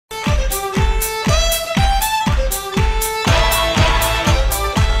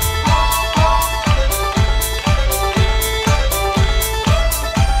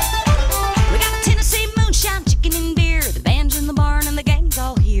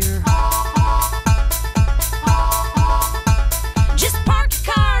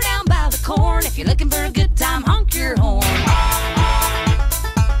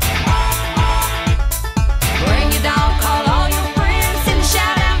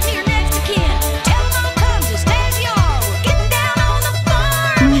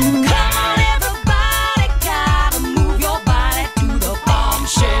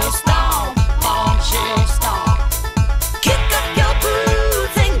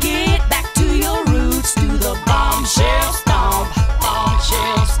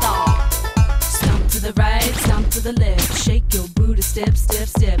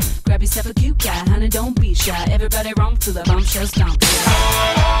shy. Everybody romp to the Bomshell Stomp.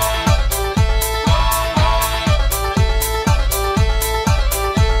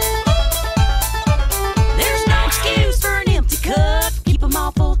 There's no excuse for an empty cup. Keep 'em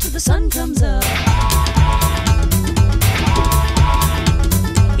all full till the sun comes up.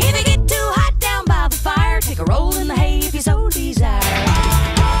 If you get too hot down by the fire, take a roll in the hay if you so desire.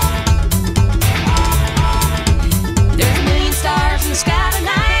 There's a million stars in the sky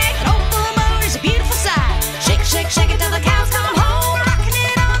tonight. An old full moon is a beautiful sight. Shake, shake, shake it till the cows come home. Rocking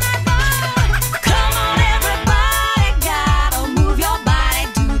it on that boat. Come on, everybody, gotta move your body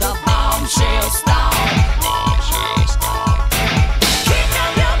to the Bomshell Stomp. Bomshell Stomp. Kick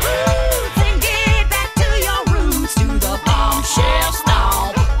up your boots and get back to your roots to the Bomshell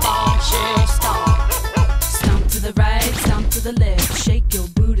Stomp. Bomshell Stomp. Stomp to the right, stomp to the left. Shake your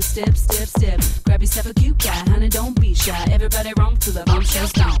booty, step, step, step. Grab yourself a cute guy, honey, don't be shy. Everybody romp to the Bomshell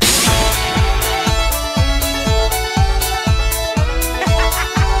Stomp.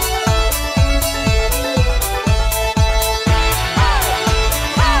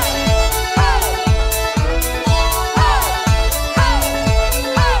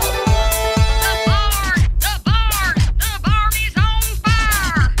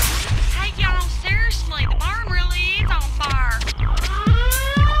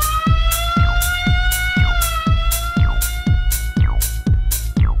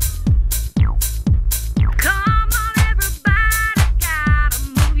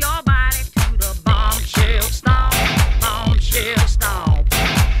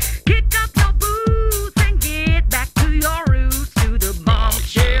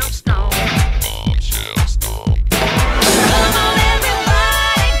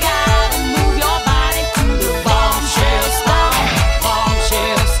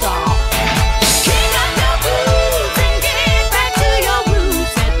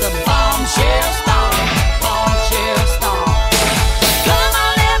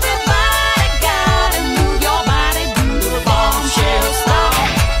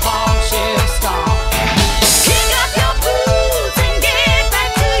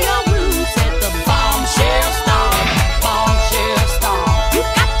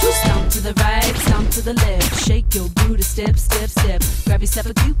 Shake your booty, step, step, step. Grab yourself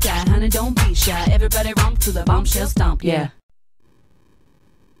a cute guy, honey, don't be shy. Everybody romp to the Bomshell Stomp, yeah.